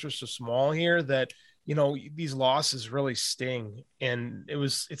 Our roster is so small here that, these losses really sting. And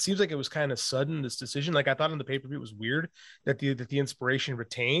it seems like it was kind of sudden, this decision. Like, I thought on the pay-per-view it was weird that the Inspiration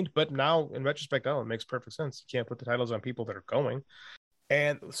retained, but now in retrospect, it makes perfect sense. You can't put the titles on people that are going.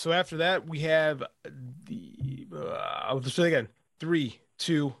 And so after that, we have let's do it again. 3,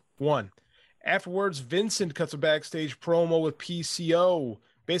 2, 1. Afterwards, Vincent cuts a backstage promo with PCO,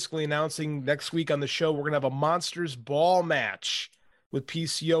 basically announcing next week on the show we're going to have a Monsters Ball match with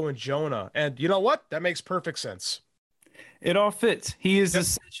PCO and Jonah. And you know what? That makes perfect sense. It all fits. He is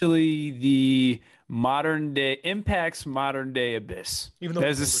essentially the modern day Impact's modern day Abyss. Even though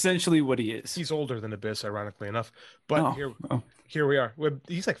that's essentially what he is. He's older than Abyss, ironically enough. But here we are.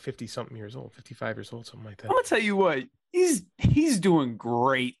 He's like 50-something years old, 55 years old, something like that. I'm going to tell you what. He's doing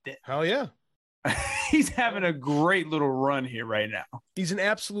great. Hell yeah. He's having a great little run here right now. He's an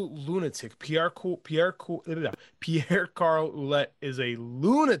absolute lunatic. Pierre Carl Ouellette is a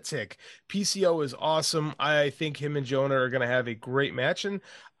lunatic. PCO is awesome. I think him and Jonah are going to have a great match, and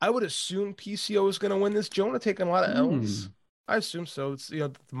I would assume PCO is going to win this. Jonah taking a lot of L's. I assume so. It's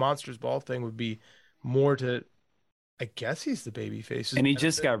the Monsters Ball thing would be more to. I guess he's the baby face, and he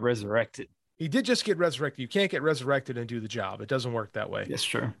just got resurrected. He did just get resurrected. You can't get resurrected and do the job. It doesn't work that way. That's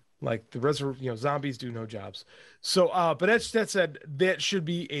true. Like zombies do no jobs. So, but that said, that should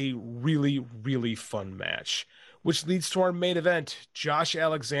be a really, really fun match, which leads to our main event: Josh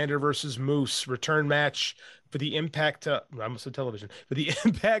Alexander versus Moose, return match for the Impact. I almost said television, for the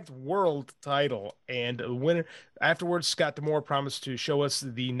Impact World Title. And the winner afterwards, Scott D'Amore promised to show us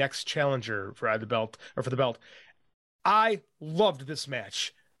the next challenger for the belt. I loved this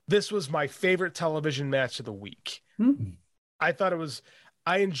match. This was my favorite television match of the week. I thought it was.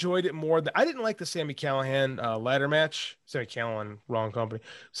 I enjoyed it more. I didn't like the Sami Callihan ladder match. Sami Callihan, wrong company.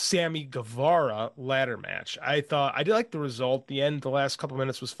 Sammy Guevara ladder match. I did like the result. The end, the last couple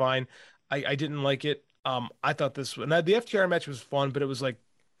minutes was fine. I didn't like it. I thought the FTR match was fun, but it was like,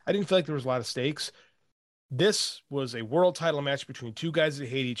 I didn't feel like there was a lot of stakes. This was a world title match between two guys that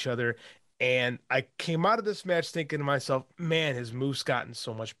hate each other. And I came out of this match thinking to myself, man, has Moose gotten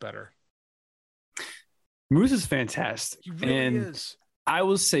so much better. Moose is fantastic. He really is. I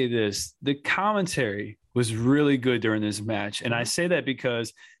will say this, the commentary was really good during this match. And I say that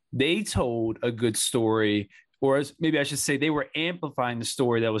because they told a good story, or maybe I should say they were amplifying the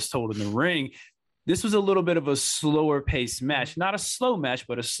story that was told in the ring. This was a little bit of a slower paced match, not a slow match,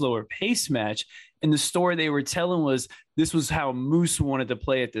 but a slower paced match. And the story they were telling was this was how Moose wanted to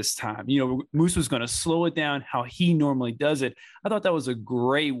play at this time. Moose was going to slow it down how he normally does it. I thought that was a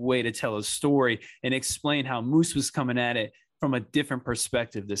great way to tell a story and explain how Moose was coming at it from a different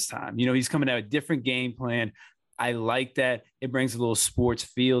perspective this time. He's coming at a different game plan. I like that. It brings a little sports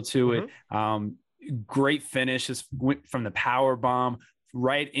feel to it. Great finish went from the power bomb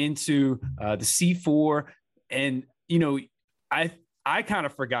right into the C4. And, I kind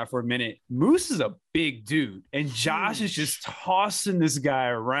of forgot for a minute, Moose is a big dude and Josh is just tossing this guy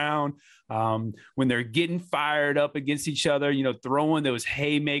around when they're getting fired up against each other, throwing those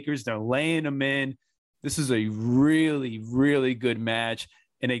haymakers, they're laying them in. This is a really, really good match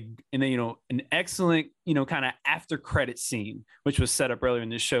and an excellent, kind of after credit scene, which was set up earlier in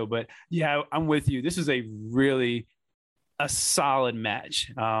this show. But yeah, I'm with you. This is a solid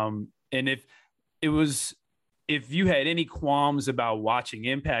match. And if you had any qualms about watching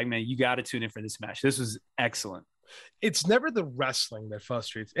Impact, man, you got to tune in for this match. This was excellent. It's never the wrestling that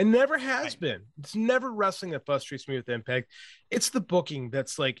frustrates. It never has been. It's never wrestling that frustrates me with Impact. It's the booking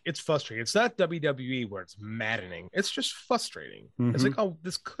that's like, it's frustrating. It's not WWE where it's maddening. It's just frustrating. It's like, oh,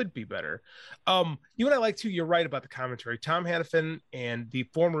 this could be better. You and I like too, you're right about the commentary. Tom Hannafin and the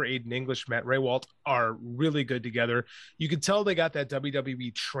former Aiden English, Matt Raywalt, are really good together. You can tell they got that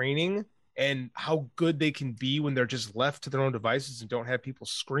WWE training and how good they can be when they're just left to their own devices and don't have people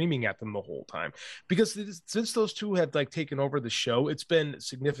screaming at them the whole time. Because since those two have taken over the show, it's been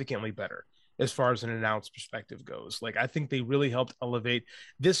significantly better as far as an announced perspective goes. Like, I think they really helped elevate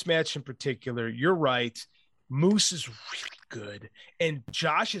this match in particular. You're right. Moose is really good. And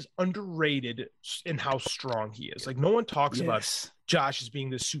Josh is underrated in how strong he is. Like, no one talks about Josh as being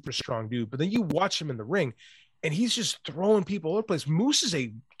this super strong dude, but then you watch him in the ring and he's just throwing people all over the place. Moose is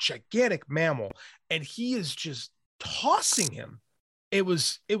a gigantic mammal, and he is just tossing him. It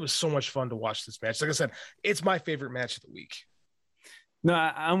was so much fun to watch this match. Like I said, it's my favorite match of the week. No,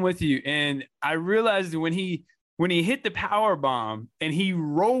 I'm with you. And I realized that when he hit the power bomb and he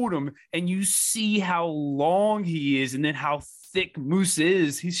rolled him, and you see how long he is and then how thick Moose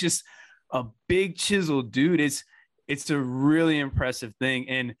is, he's just a big chiseled dude. It's a really impressive thing.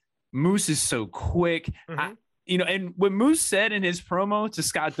 And Moose is so quick. Mm-hmm. And what Moose said in his promo to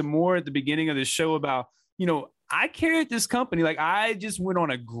Scott D'Amore at the beginning of the show about, I carried this company. Like, I just went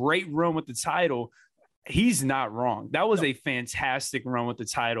on a great run with the title. He's not wrong. That was a fantastic run with the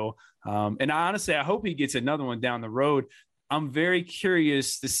title. And honestly, I hope he gets another one down the road. I'm very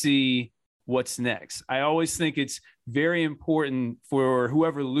curious to see what's next. I always think it's very important for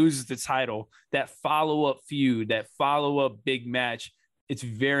whoever loses the title, that follow-up feud, that follow-up big match. It's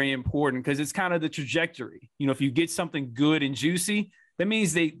very important because it's kind of the trajectory. If you get something good and juicy, that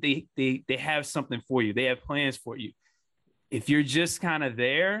means they have something for you. They have plans for you. If you're just kind of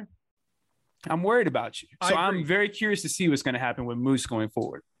there, I'm worried about you. So I'm very curious to see what's going to happen with Moose going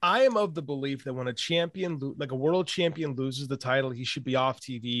forward. I am of the belief that when a champion, like a world champion, loses the title, he should be off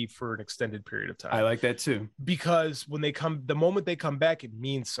TV for an extended period of time. I like that too. Because the moment they come back, it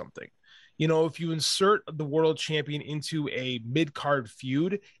means something. If you insert the world champion into a mid-card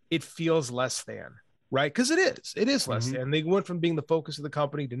feud, it feels less than, right? Because it is less than. They went from being the focus of the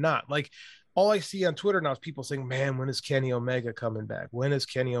company to not. Like, all I see on Twitter now is people saying, man, when is Kenny Omega coming back? When is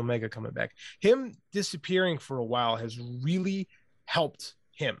Kenny Omega coming back? Him disappearing for a while has really helped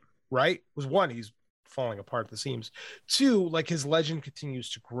him, right? Was one, he's falling apart at the seams. Two, like, his legend continues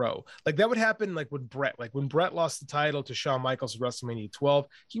to grow. Like, that would happen like with Brett. Like, when Brett lost the title to Shawn Michaels at WrestleMania 12,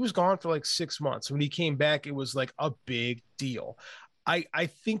 he was gone for like 6 months. When he came back, it was like a big deal. I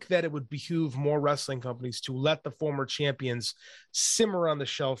think that it would behoove more wrestling companies to let the former champions simmer on the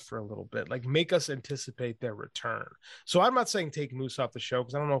shelf for a little bit, like make us anticipate their return. So I'm not saying take Moose off the show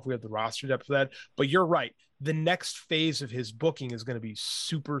because I don't know if we have the roster depth for that, but you're right. The next phase of his booking is going to be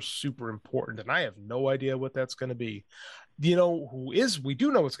super, super important. And I have no idea what that's going to be. We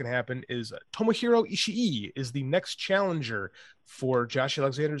do know what's going to happen is Tomohiro Ishii is the next challenger for Josh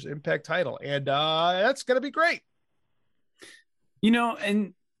Alexander's Impact title. And that's going to be great.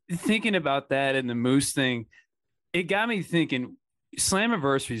 And thinking about that and the Moose thing, it got me thinking,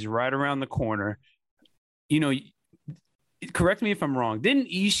 Slammiversary is right around the corner. Correct me if I'm wrong. Didn't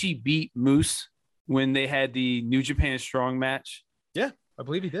Ishii beat Moose when they had the New Japan Strong match? Yeah, I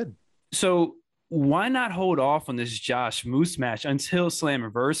believe he did. So why not hold off on this Josh Moose match until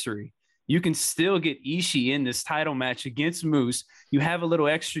Slammiversary? You can still get Ishii in this title match against Moose. You have a little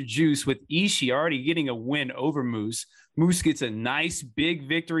extra juice with Ishii already getting a win over Moose. Moose gets a nice big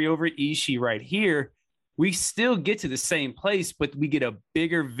victory over Ishii right here. We still get to the same place, but we get a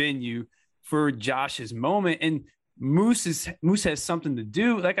bigger venue for Josh's moment. And Moose has something to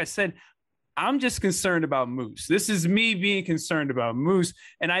do. Like I said, I'm just concerned about Moose. This is me being concerned about Moose.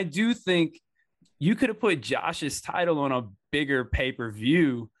 And I do think you could have put Josh's title on a bigger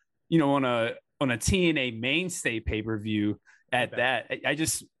pay-per-view, on a TNA mainstay pay-per-view at that.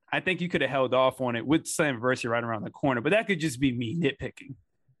 I think you could have held off on it with Slammiversary right around the corner, but that could just be me nitpicking.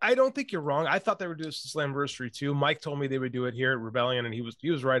 I don't think you're wrong. I thought they would do this to Slammiversary too. Mike told me they would do it here at Rebellion, and he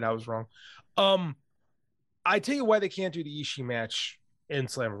was right. I was wrong. I tell you why they can't do the Ishii match in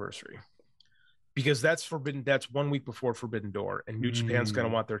Slammiversary. Because that's forbidden. That's 1 week before Forbidden Door, and New Japan's going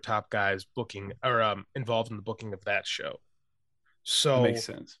to want their top guys booking or involved in the booking of that show. So that makes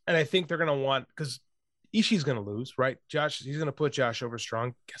sense. And I think they're going to want, because Ishii's going to lose, right? He's going to put Josh over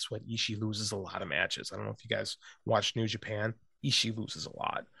strong. Guess what? Ishii loses a lot of matches. I don't know if you guys watch New Japan. Ishii loses a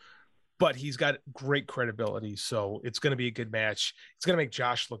lot, but he's got great credibility. So it's going to be a good match. It's going to make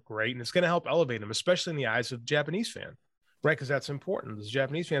Josh look great, and it's going to help elevate him, especially in the eyes of the Japanese fan, right? Because that's important. The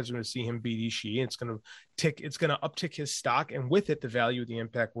Japanese fans are going to see him beat Ishii, and it's going to uptick his stock, and with it, the value of the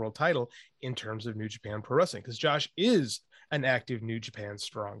Impact World title in terms of New Japan Pro Wrestling, because Josh is an active New Japan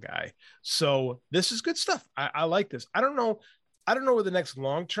Strong guy. So this is good stuff. I like this. I don't know what the next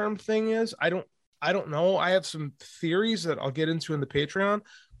long-term thing is. I don't know. I have some theories that I'll get into in the Patreon,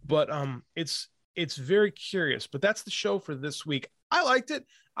 but it's very curious. But that's the show for this week. I liked it.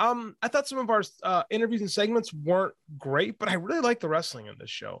 I thought some of our interviews and segments weren't great, but I really liked the wrestling in this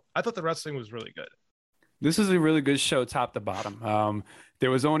show. I thought the wrestling was really good. This is a really good show, top to bottom.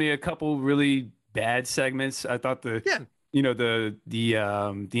 There was only a couple really bad segments. I thought the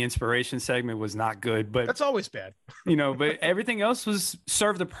inspiration segment was not good, but that's always bad. But everything else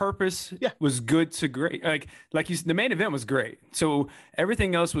served the purpose. Yeah, was good to great. The main event was great. So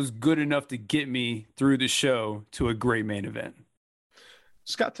everything else was good enough to get me through the show to a great main event.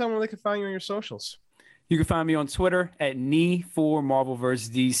 Scott, tell them where they can find you on your socials. You can find me on Twitter at knee4 Marvelverse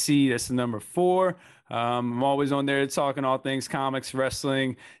DC. That's the number 4. I'm always on there talking all things comics,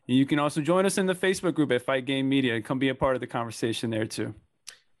 wrestling. You can also join us in the Facebook group at Fight Game Media and come be a part of the conversation there too.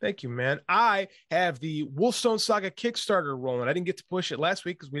 Thank you, man. I have the Wolfstone Saga Kickstarter rolling. I didn't get to push it last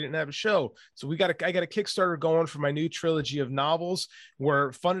week because we didn't have a show. So I got a Kickstarter going for my new trilogy of novels.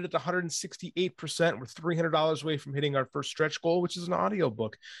 We're funded at 168%. We're $300 away from hitting our first stretch goal, which is an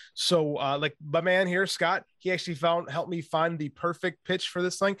audiobook. So like my man here, Scott, he actually helped me find the perfect pitch for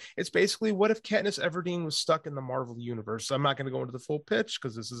this thing. It's basically, what if Katniss Everdeen was stuck in the Marvel universe? So I'm not going to go into the full pitch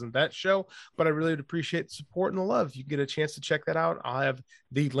because this isn't that show, but I really would appreciate the support and the love. If you get a chance to check that out, I'll have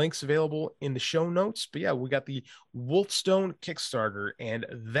the links available in the show notes. But yeah, we got the Wolfstone Kickstarter, and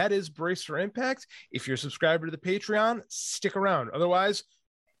that is Brace for Impact. If you're a subscriber to the Patreon, stick around. Otherwise,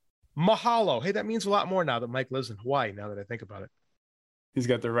 mahalo. Hey, that means a lot more now that Mike lives in Hawaii, now that I think about it. He's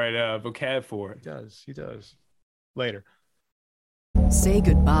got the right vocab for it. He does. Later. Say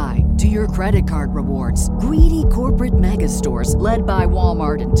goodbye to your credit card rewards. Greedy corporate mega stores, led by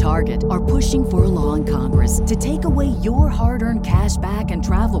Walmart and Target, are pushing for a law in Congress to take away your hard-earned cash back and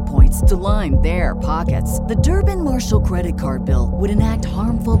travel points to line their pockets. The Durbin-Marshall credit card bill would enact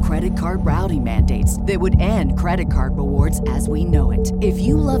harmful credit card routing mandates that would end credit card rewards as we know it. If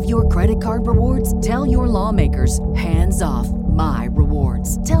you love your credit card rewards, tell your lawmakers, hands off my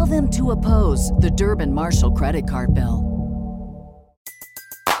rewards. Tell them to oppose the Durbin-Marshall credit card bill.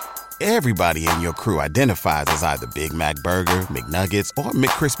 Everybody in your crew identifies as either Big Mac Burger, McNuggets, or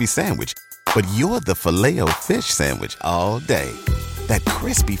McCrispy Sandwich. But you're the Filet-O-Fish Sandwich all day. That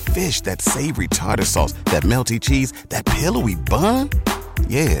crispy fish, that savory tartar sauce, that melty cheese, that pillowy bun.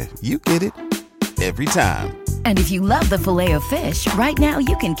 Yeah, you get it. Every time. And if you love the Filet-O-Fish, right now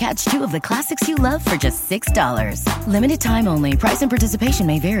you can catch two of the classics you love for just $6. Limited time only. Price and participation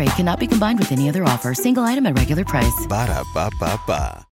may vary. Cannot be combined with any other offer. Single item at regular price. Ba-da-ba-ba-ba.